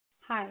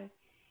Hi,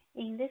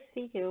 in this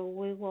video,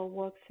 we will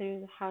walk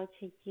through how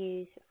to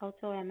use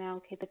AutoML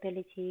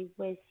capability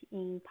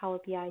within Power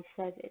BI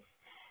service.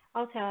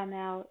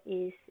 AutoML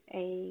is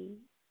a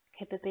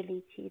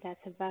capability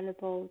that's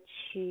available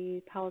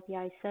to Power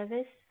BI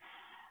service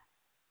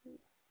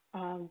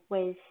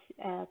with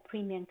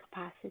premium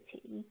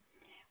capacity.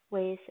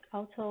 With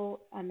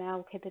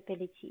AutoML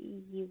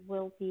capability, you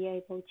will be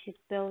able to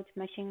build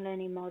machine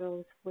learning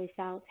models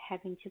without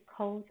having to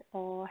code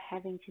or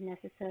having to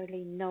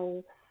necessarily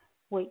know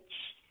which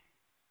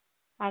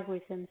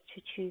algorithms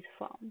to choose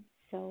from.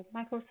 So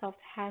Microsoft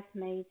has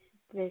made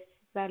this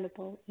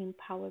available in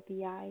Power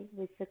BI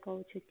with the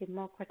goal to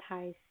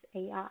democratize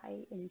AI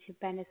and to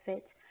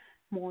benefit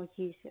more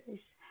users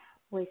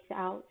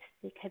without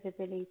the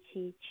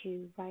capability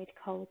to write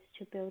codes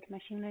to build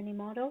machine learning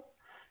models.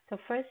 So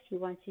first you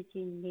want to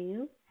do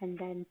new and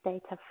then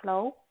data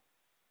flow,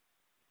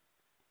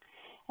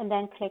 and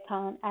then click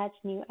on add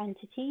new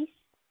entities.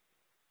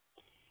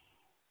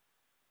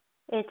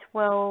 It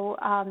will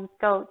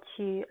go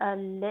to a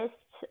list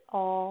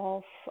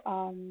of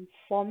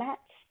formats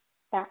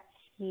that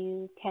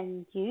you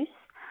can use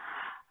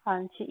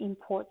to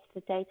import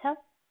the data.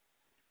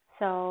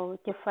 So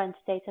different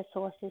data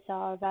sources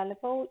are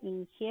available.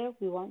 In here,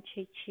 we want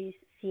to choose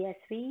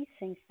CSV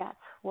since that's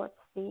what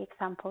the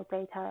example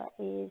data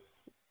is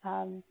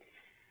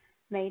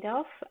made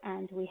of,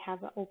 and we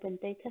have an open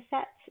data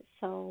set,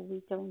 so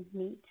we don't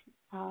need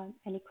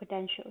any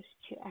credentials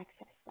to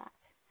access that.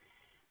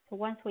 So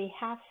once we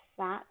have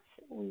that,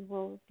 we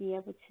will be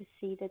able to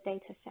see the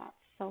data set.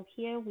 So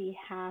here we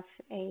have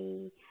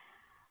a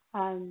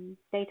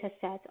data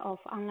set of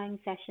online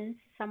sessions.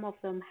 Some of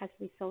them has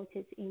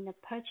resulted in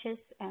a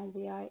purchase, and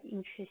we are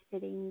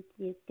interested in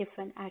the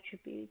different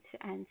attributes,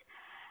 and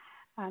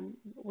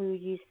we'll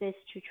use this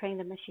to train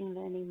the machine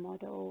learning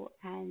model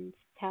and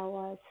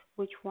tell us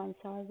which ones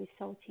are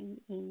resulting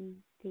in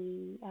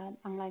the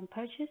online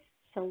purchase.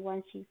 So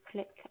once you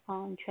click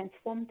on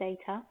transform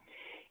data,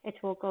 it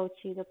will go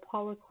to the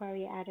Power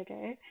Query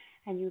editor,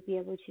 and you'll be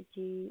able to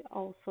do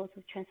all sorts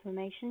of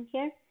transformation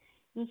here.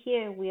 In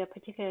here, we are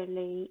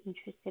particularly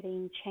interested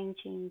in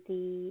changing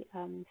the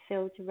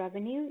field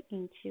revenue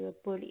into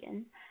a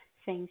Boolean,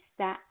 since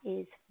that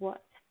is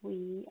what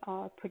we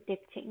are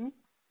predicting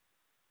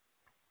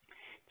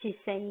to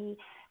say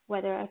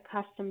whether a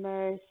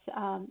customer's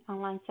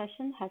online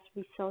session has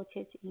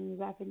resulted in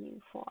revenue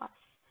for us.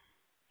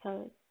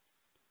 So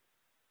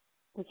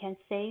we can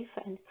save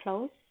and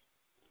close.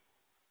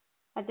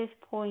 At this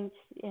point,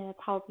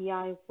 Power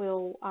BI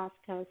will ask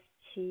us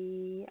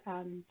to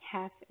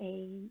have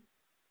a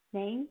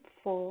name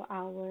for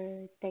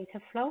our data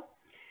flow.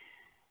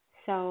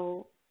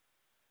 So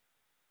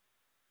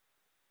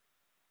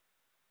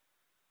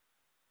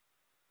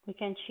we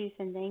can choose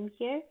a name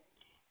here,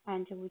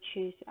 and we'll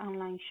choose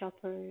online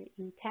shopper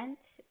intent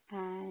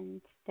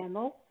and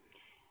demo,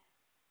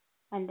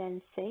 and then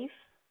save.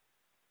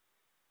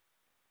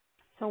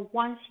 So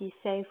once you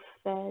save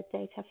the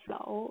data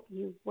flow,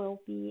 you will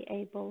be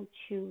able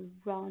to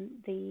run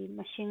the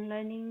machine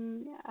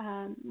learning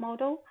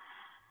model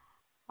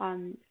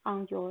on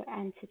your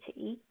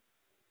entity.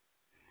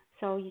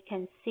 So you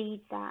can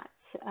see that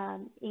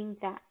in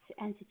that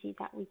entity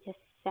that we just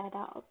set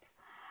up,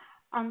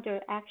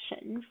 under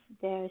actions,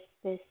 there's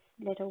this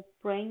little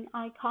brain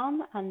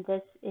icon, and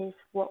this is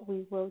what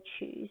we will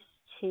choose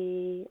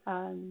to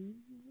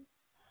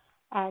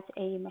add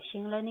a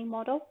machine learning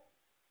model.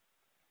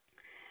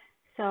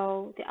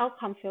 So the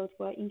outcome field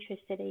we're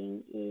interested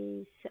in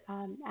is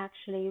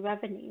actually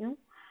revenue,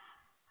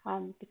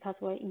 because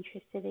we're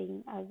interested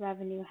in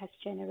revenue has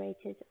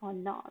generated or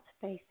not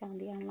based on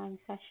the online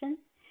session.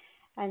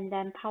 And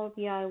then Power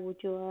BI will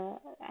do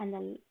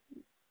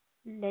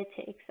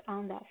analytics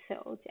on that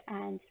field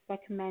and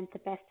recommend the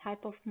best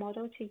type of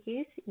model to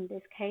use. In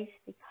this case,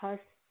 because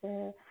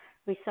the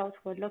result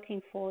we're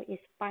looking for is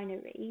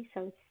binary,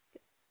 so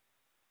it's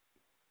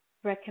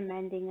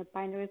recommending a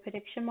binary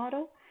prediction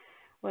model.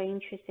 We're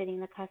interested in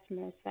the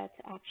customers that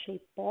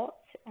actually bought,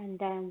 and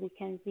then we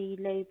can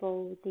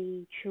relabel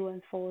the true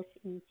and false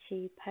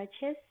into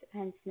purchase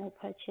and no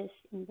purchase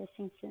in this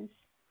instance.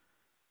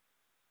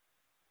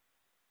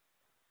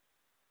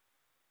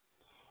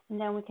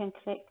 And then we can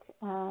click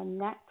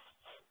next.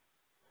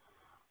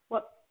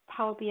 What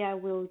Power BI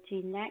will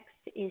do next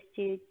is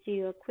to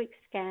do a quick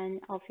scan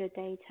of your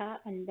data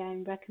and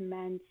then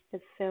recommend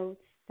the fields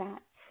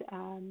that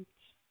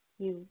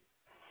you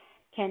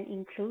can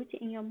include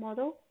in your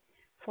model.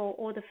 For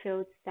all the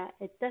fields that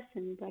it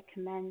doesn't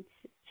recommend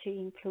to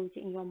include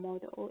in your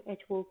model, it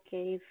will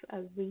give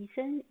a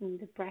reason in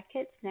the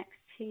brackets next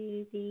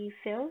to the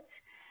field,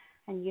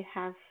 and you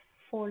have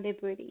full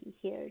liberty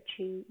here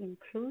to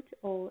include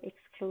or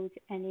exclude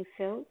any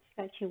fields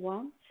that you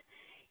want.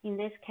 In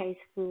this case,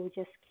 we'll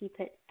just keep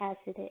it as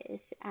it is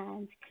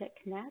and click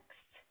next.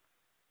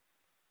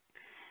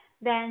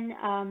 Then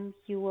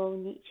you will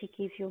need to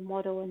give your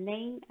model a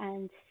name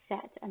and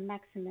set a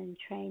maximum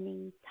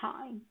training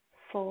time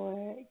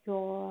for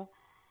your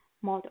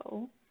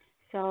model.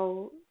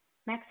 So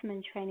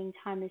maximum training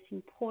time is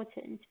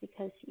important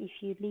because if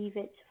you leave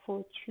it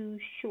for too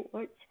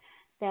short,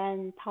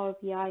 then Power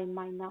BI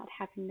might not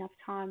have enough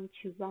time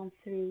to run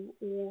through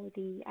all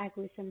the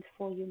algorithms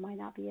for you, might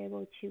not be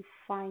able to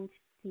find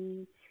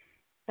the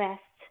best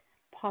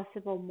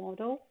possible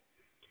model.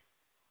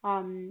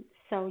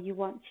 So you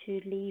want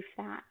to leave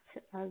that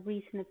a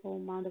reasonable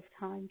amount of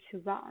time to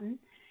run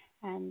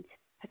and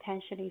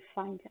potentially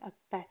find a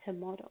better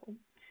model.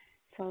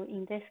 So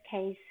in this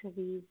case,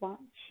 we want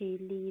to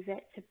leave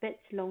it a bit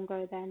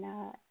longer than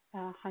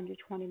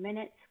 120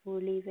 minutes.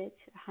 We'll leave it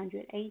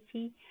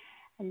 180,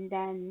 and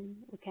then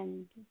we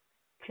can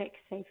click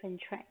Save and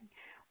Train.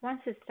 Once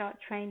you start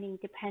training,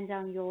 depending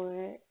on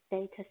your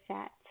data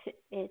set,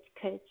 it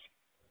could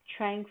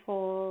train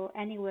for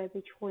anywhere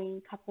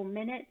between a couple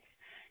minutes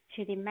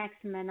to the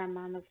maximum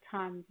amount of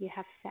time you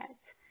have set.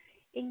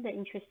 In the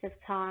interest of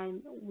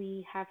time,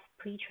 we have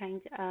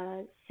pre-trained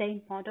a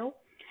same model.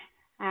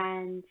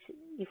 And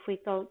if we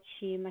go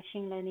to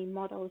machine learning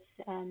models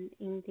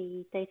in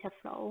the data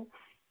flow,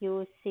 you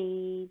will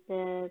see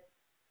the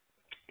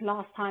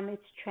last time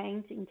it's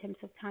trained in terms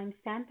of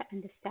timestamp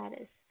and the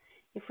status.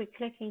 If we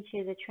click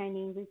into the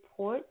training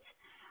report,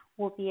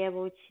 we'll be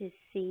able to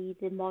see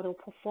the model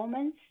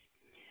performance.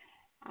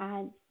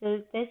 And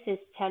this is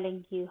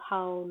telling you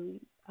how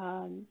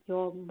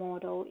your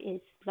model is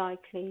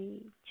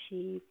likely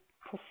to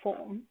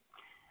perform.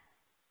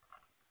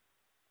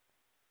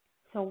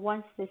 So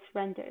once this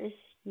renders,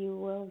 you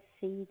will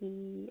see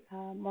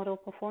the model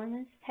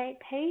performance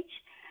page.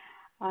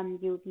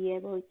 You'll be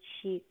able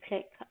to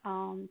click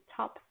on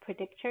top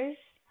predictors,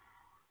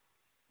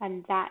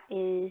 and that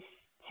is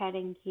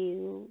telling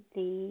you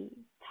the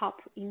top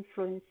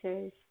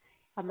influencers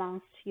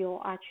amongst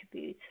your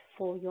attributes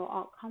for your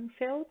outcome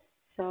field.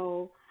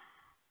 So,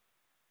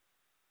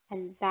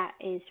 and that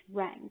is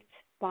ranked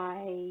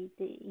by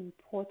the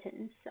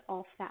importance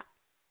of that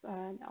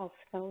of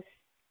those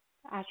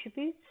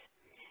attributes.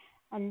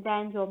 And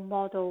then your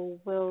model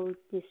will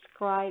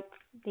describe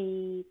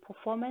the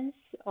performance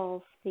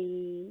of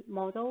the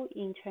model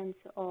in terms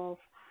of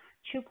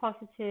true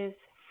positives,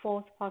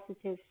 false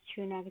positives,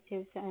 true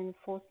negatives, and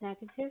false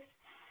negatives.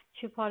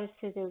 True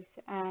positives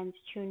and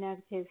true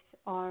negatives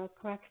are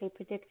correctly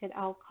predicted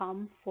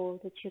outcome for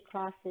the two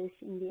classes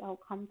in the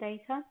outcome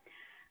data.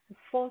 The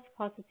false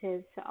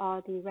positives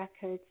are the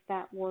records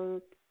that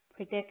were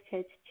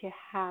predicted to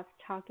have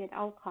target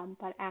outcome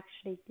but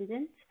actually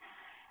didn't.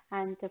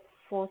 And the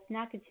false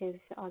negatives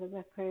are the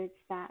records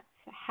that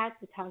had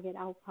the target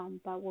outcome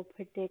but were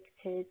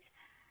predicted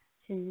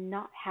to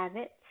not have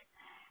it.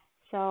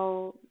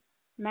 So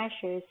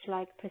measures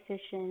like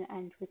precision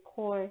and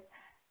recall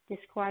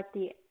describe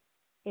the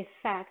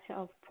effect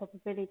of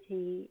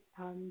probability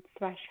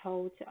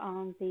threshold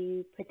on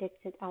the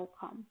predicted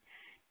outcome.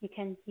 You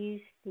can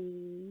use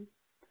the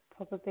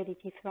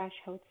probability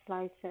threshold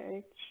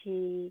slicer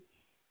to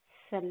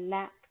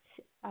select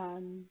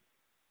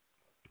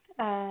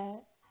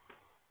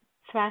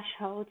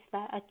thresholds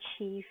that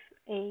achieve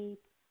a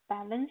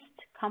balanced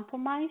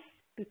compromise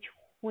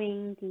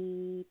between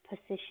the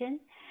precision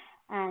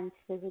and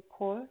the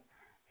recall.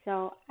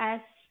 So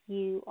as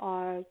you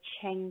are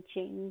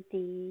changing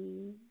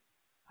the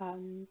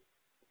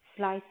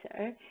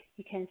slicer,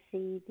 you can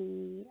see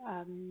the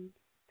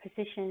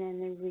precision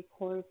and the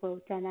recall will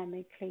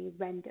dynamically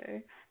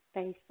render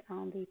based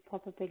on the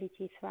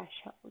probability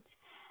threshold.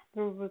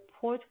 The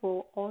report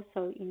will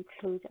also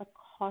include a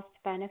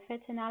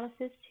cost-benefit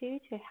analysis too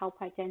to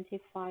help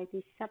identify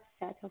the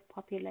subset of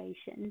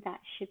population that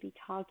should be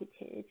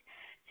targeted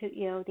to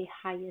yield the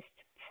highest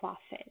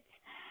profit.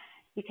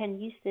 You can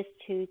use this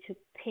tool to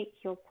pick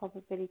your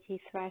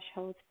probability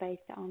thresholds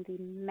based on the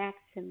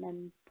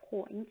maximum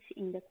point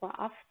in the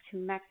graph to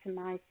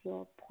maximize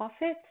your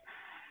profit.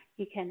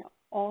 You can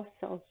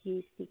also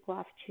use the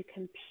graph to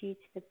compute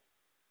the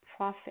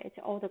profit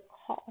or the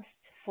cost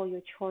for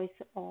your choice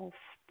of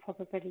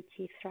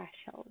probability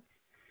thresholds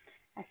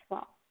as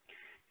well.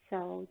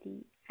 So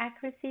the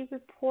accuracy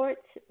report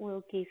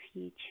will give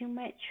you two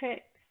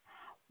metrics.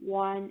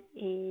 One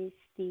is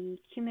the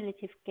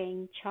cumulative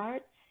gain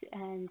charts,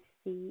 and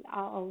the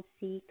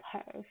ROC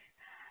curve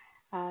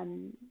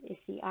is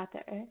the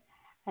other.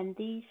 And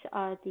these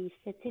are the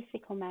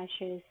statistical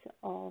measures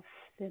of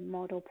the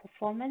model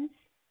performance.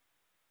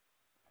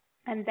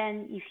 And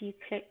then if you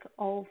click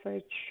over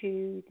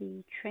to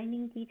the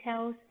training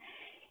details,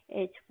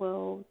 it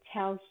will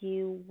tell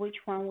you which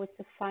one was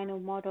the final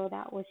model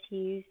that was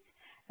used.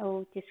 It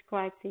will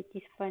describe the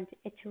different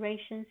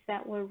iterations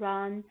that were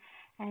run,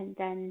 and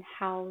then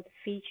how the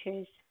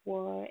features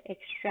were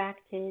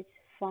extracted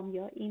from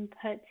your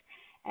input,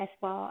 as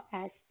well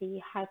as the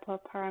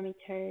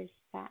hyperparameters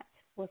that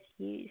was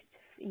used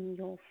in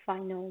your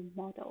final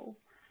model.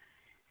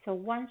 So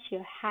once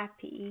you're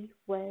happy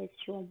with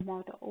your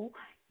model,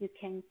 you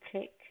can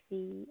click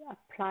the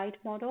applied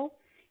model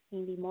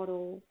in the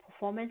model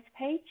performance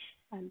page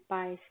and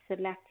by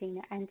selecting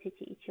an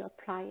entity to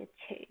apply it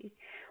to.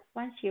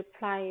 Once you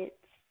apply it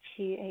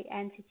to an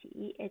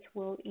entity, it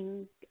will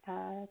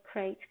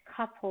create a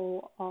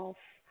couple of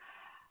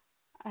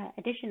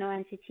additional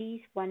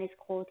entities. One is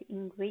called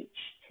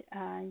enriched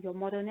your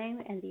model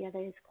name, and the other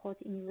is called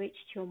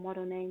enriched your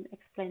model name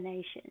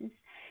explanations.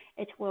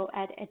 It will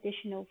add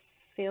additional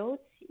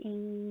fields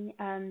in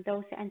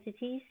those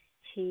entities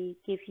to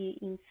give you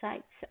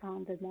insights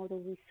on the model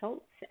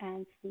results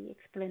and the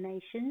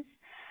explanations.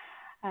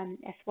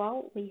 As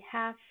well, we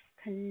have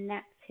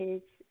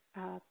connected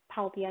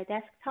Power BI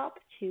Desktop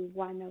to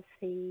one of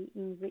the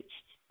enriched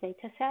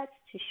datasets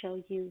to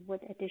show you what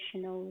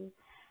additional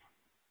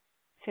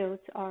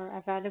fields are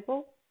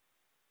available.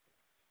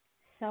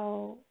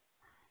 So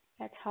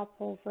let's hop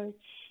over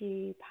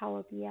to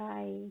Power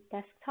BI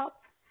Desktop.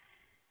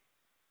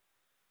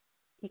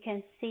 You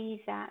can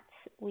see that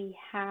we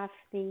have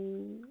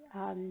the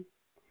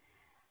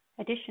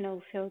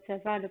additional fields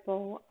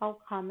available: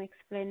 outcome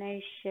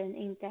explanation,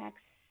 index,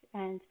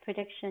 and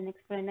prediction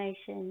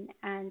explanation,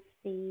 and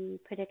the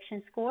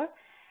prediction score.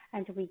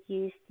 And we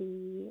use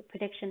the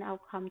prediction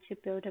outcome to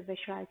build a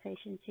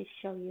visualization to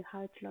show you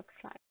how it looks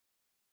like.